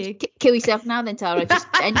 Thank you. Kill yourself now then, Tara. Just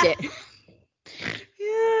end it.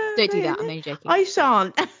 Yeah. Don't do that. I'm only joking. I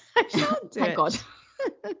shan't. I shan't do Thank it. God.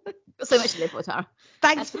 Got so much to live for, Tara.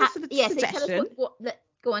 Thanks for the suggestion. So tell us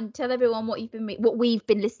go on. Tell everyone what we've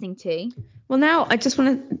been listening to. Well, now I just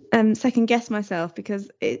want to second guess myself,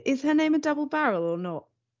 because is her name a double barrel or not?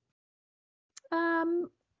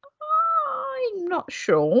 I'm not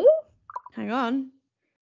sure. Hang on.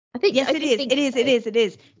 I think yes, it is. It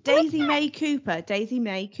is. Daisy Okay. May Cooper. Daisy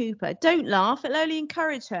May Cooper. Don't laugh. It'll only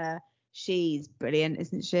encourage her. She's brilliant,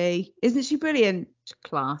 isn't she? Isn't she brilliant?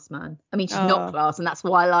 Class, man. I mean, she's not class, and that's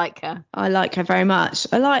why I like her. I like her very much.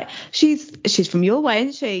 She's from your way,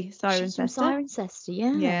 isn't she? She's from Cirencester,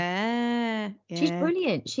 yeah. Yeah. She's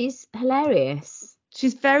brilliant. She's hilarious.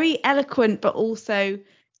 She's very eloquent, but also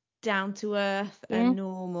down to earth and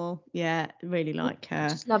normal. Yeah, really like her. I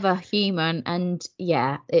just love her humour, and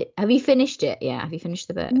yeah. Have you finished it? Yeah, have you finished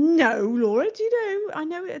the book? No, Laura, do you know? I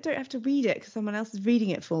know I don't have to read it because someone else is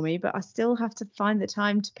reading it for me, but I still have to find the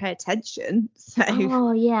time to pay attention. So.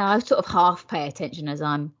 Oh yeah, I sort of half pay attention as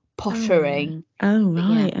I'm pottering. Oh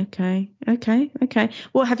right, yeah. Okay.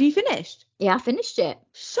 Well, have you finished? Yeah, I finished it.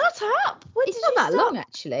 Shut up! It's not that long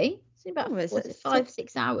actually. It's about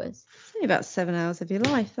 5-6 hours. It's only about 7 hours of your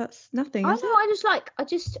life. That's nothing. I know. I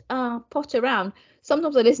just potter around.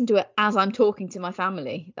 Sometimes I listen to it as I'm talking to my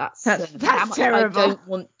family. That's how much terrible. I don't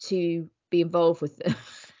want to be involved with them.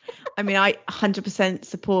 I mean, I 100%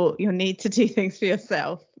 support your need to do things for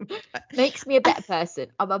yourself. Makes me a better person.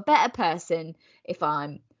 I'm a better person if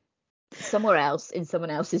I'm somewhere else in someone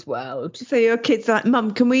else's world. So your kid's like,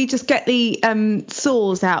 Mum, can we just get the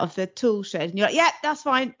saws out of the tool shed? And you're like, yeah, that's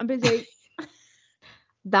fine. I'm busy.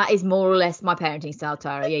 That is more or less my parenting style,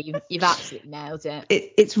 Tara. Yeah, you've absolutely nailed it.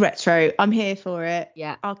 It's retro. I'm here for it.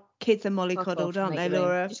 Yeah. Our kids are mollycoddled, aren't they,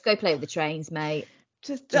 Laura? Just go play with the trains, mate.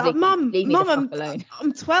 Just Mum, I'm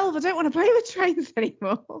 12. I don't want to play with trains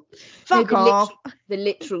anymore. Fuck off. The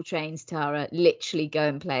literal trains, Tara. Literally go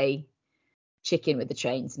and play chicken with the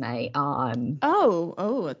trains, mate. Dark.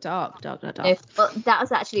 That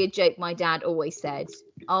was actually a joke my dad always said.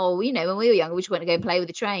 Oh, when we were younger, we just went to go and play with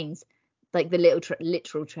the trains, like the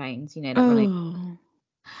literal trains, like running.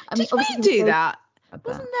 I mean, did we do that?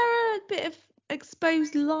 Wasn't there a bit of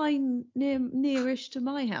exposed line nearish to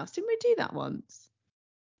my house? Didn't we do that once?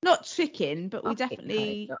 Not chicken, but we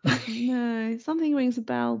definitely. No, something rings a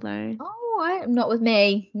bell though. Oh, not with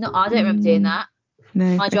me. No, I don't remember doing that.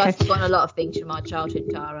 No. I've forgotten a lot of things from my childhood,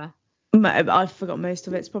 Tara. I've forgotten most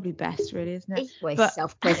of it. It's probably best, really, isn't it? It's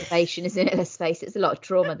self-preservation, isn't it? Let's face it. There's a lot of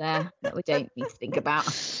trauma there that we don't need to think about.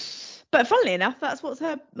 But funnily enough, that's what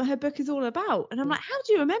her book is all about. And I'm like, how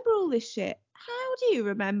do you remember all this shit? How do you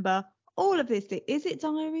remember all of this? Is it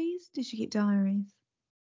diaries? Did she keep diaries?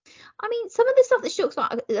 I mean, some of the stuff that she talks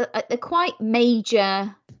about are quite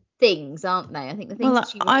major things, aren't they? I think the things. Well,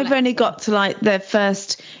 I've only got to like the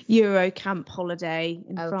first Eurocamp holiday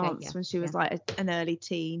in France when she was like an early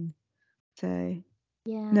teen. So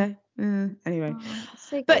yeah. No. Anyway.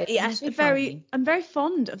 So but yeah, I'm very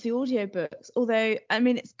fond of the audiobooks. Although I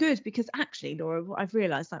mean, it's good because actually, Laura, what I've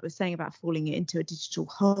realised, like we're saying about falling into a digital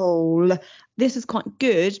hole, this is quite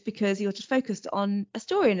good because you're just focused on a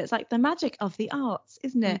story, and it's like the magic of the arts,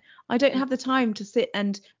 isn't it? I don't have the time to sit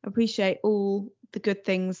and appreciate all the good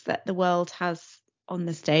things that the world has on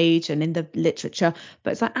the stage and in the literature,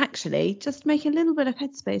 but it's like actually just making a little bit of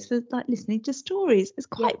headspace for like listening to stories. It's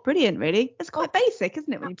quite brilliant, really. It's quite basic,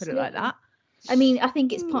 isn't it, when you put it like that? I mean, I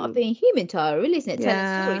think it's part of being human, Tara, really, isn't it?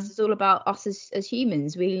 Telling stories is all about us as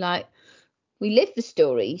humans. We live the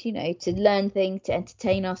stories, to learn things, to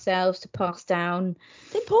entertain ourselves, to pass down.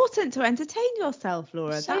 It's important to entertain yourself,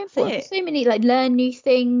 Laura. So that's important. it. So many, like, learn new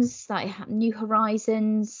things, like new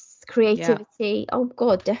horizons, creativity. Oh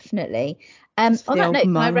God, definitely. On that note,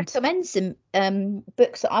 can I recommend some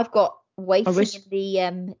books that I've got waiting wish-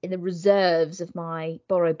 in the reserves of my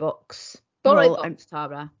borrow box. Well,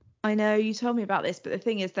 Tara. I know you told me about this, but the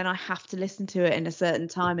thing is, then I have to listen to it in a certain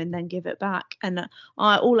time and then give it back. And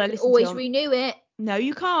all I listen Always to. renew it. No,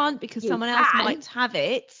 you can't, because You someone else can. might have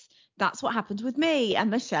it. That's what happened with me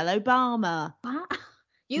and Michelle Obama.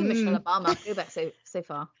 You and Michelle Obama go back so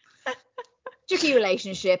far. Tricky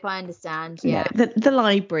relationship, I understand. Yeah. No, the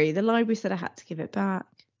library said I had to give it back.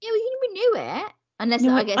 Yeah, we can renew it. Unless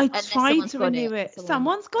No, I guess I unless tried someone's to got renew it.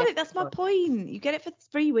 Someone's got it. That's my point. You get it for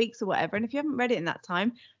 3 weeks or whatever, and if you haven't read it in that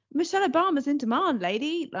time, Michelle Obama's in demand,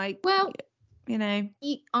 lady. Like, well, you know.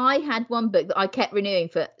 I had one book that I kept renewing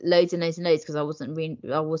for loads and loads and loads because I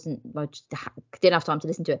just didn't have time to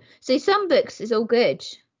listen to it. So some books is all good.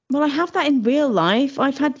 Well, I have that in real life.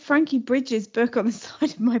 I've had Frankie Bridges' book on the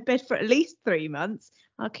side of my bed for at least 3 months.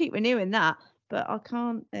 I'll keep renewing that, but I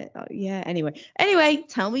can't. Yeah. Anyway,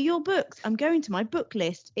 tell me your books. I'm going to my book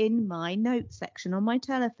list in my notes section on my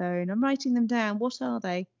telephone. I'm writing them down. What are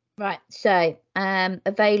they? Right. So,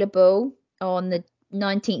 available on the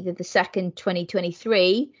 19th of the 2nd,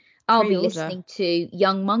 2023. I'll be listening to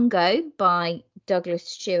Young Mungo by Douglas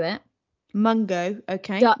Stewart. Mungo,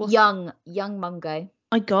 okay. Young Mungo.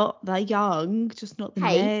 I got the young, just not the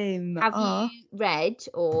name. Have you read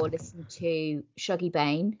or listened to Shuggie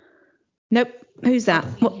Bain? Nope. Who's that?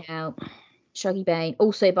 Shuggie Bain,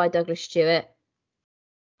 also by Douglas Stewart.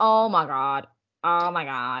 Oh my god.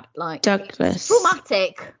 Like, Douglas.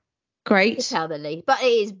 Traumatic. Great. To tell the least, but it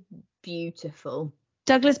is beautiful.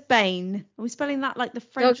 Douglas Bain. Are we spelling that like the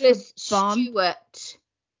French Douglas for Stewart.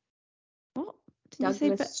 What?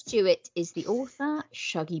 Douglas Stewart is the author.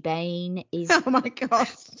 Shuggie Bain is. Oh my god.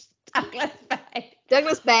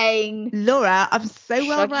 Douglas Bain. Laura, I'm so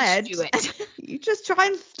well read. Stewart. You just try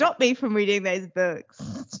and stop me from reading those books.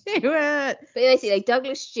 Stewart. But basically,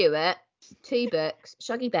 Douglas Stewart, 2 books,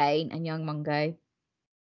 Shuggie Bain and Young Mungo.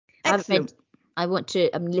 Excellent. I'm going to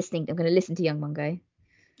listen to Young Mungo.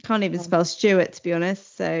 Can't even spell Stewart, to be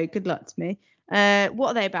honest, so good luck to me. What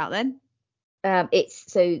are they about then?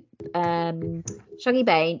 Shuggie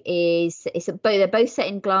Bain they're both set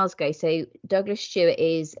in Glasgow. So Douglas Stewart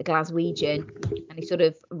is a Glaswegian, and he sort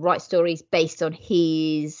of writes stories based on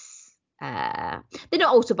his they're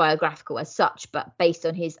not autobiographical as such, but based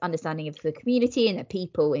on his understanding of the community and the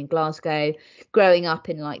people in Glasgow, growing up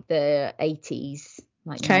in like the 80s,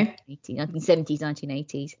 like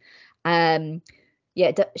 1970s, 1980s.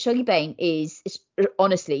 Shuggie Bain is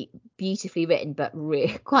honestly beautifully written, but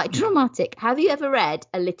really quite dramatic. Have you ever read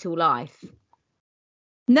A Little Life?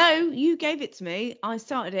 No, you gave it to me. I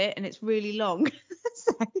started it and it's really long.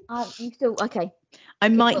 You still okay? I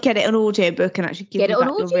might get it on audiobook and actually give you back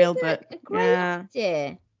your real book. Great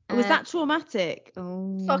idea. Was that traumatic?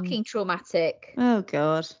 Oh. Fucking traumatic. Oh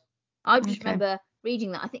god. I just remember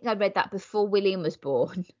reading that. I think I read that before William was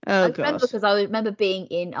born. Oh god. Because I remember being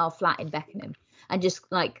in our flat in Beckenham and just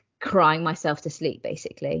like crying myself to sleep,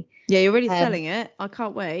 basically. Yeah, you're really selling it. I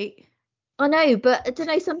can't wait. I know, but I don't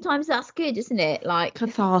know. Sometimes that's good, isn't it? Like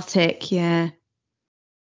cathartic, yeah.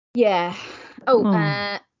 Yeah.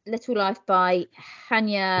 Little Life by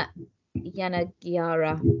Hanya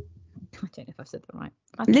Yanagihara. I don't know if I've said that right.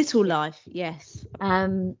 Little Life, yes.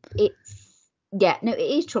 It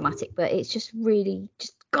is traumatic, but it's just really,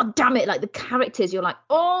 god damn it, like the characters, you're like,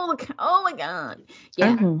 oh my god.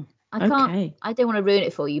 Yeah. I don't want to ruin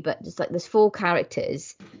it for you, but just like there's 4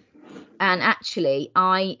 characters, and actually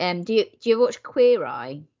do you watch Queer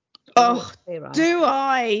Eye? Do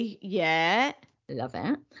I? Yeah. Love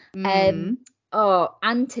it.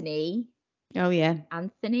 Anthony. Oh yeah.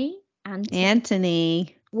 Anthony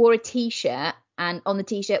wore a t-shirt, and on the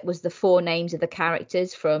t-shirt was the 4 names of the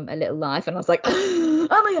characters from A Little Life, and I was like, oh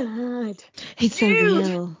my god, it's so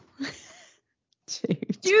real.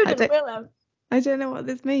 Jude and Willow. I don't know what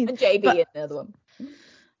this means. And JB and the other one.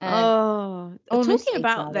 Honestly, talking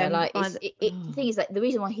about them, like the thing is, like, the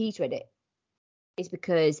reason why he's read it is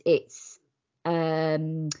because it's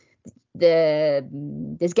there's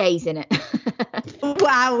gays in it.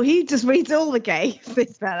 Wow, he just reads all the gays,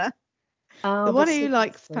 this fella. The one who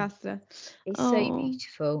likes pasta. It's so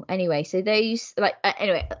beautiful. Anyway, so those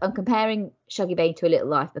I'm comparing Shuggie Bain to A Little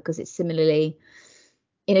Life because it's similarly,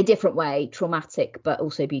 in a different way, traumatic but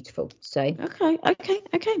also beautiful. So okay.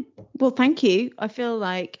 Well, thank you. I feel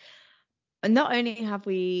like not only have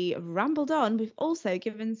we rambled on, we've also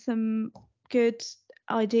given some good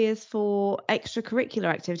ideas for extracurricular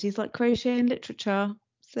activities like crochet and literature.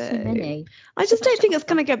 So Too many. I just don't think it's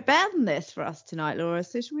going to get better than this for us tonight, Laura.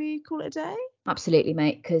 So should we call it a day? Absolutely,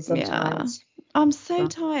 mate, because I'm tired. I'm so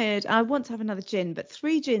tired. I want to have another gin, but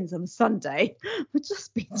 3 gins on a Sunday would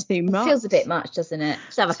just be too much. It feels a bit much, doesn't it?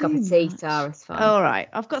 Just have a cup of tea, Tara, it's fine. All right.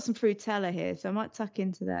 I've got some Frutella here, so I might tuck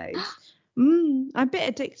into those. I'm a bit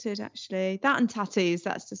addicted, actually. That and tattoos,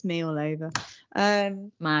 that's just me all over. Mad.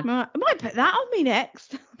 I might put that on me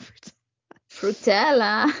next.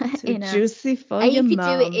 Frutella. Juicy for you your could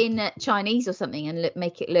mum. do it in Chinese or something and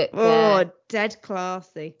make it look. Dead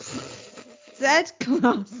classy. Dead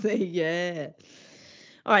classy, yeah.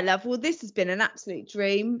 All right, love. Well, this has been an absolute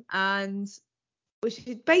dream, and we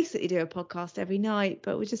should basically do a podcast every night,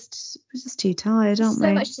 but we're just too tired, aren't we?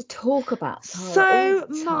 So much to talk about, Tara, so all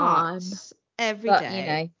the time. much every but, day. You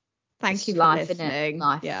know, thank you for life, listening.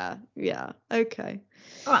 Life. Yeah. Okay.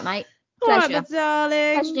 All right, mate. Pleasure. All right, my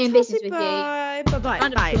darling. Pleasure doing business with you. Bye. Bye.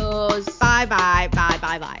 Round of applause. Bye.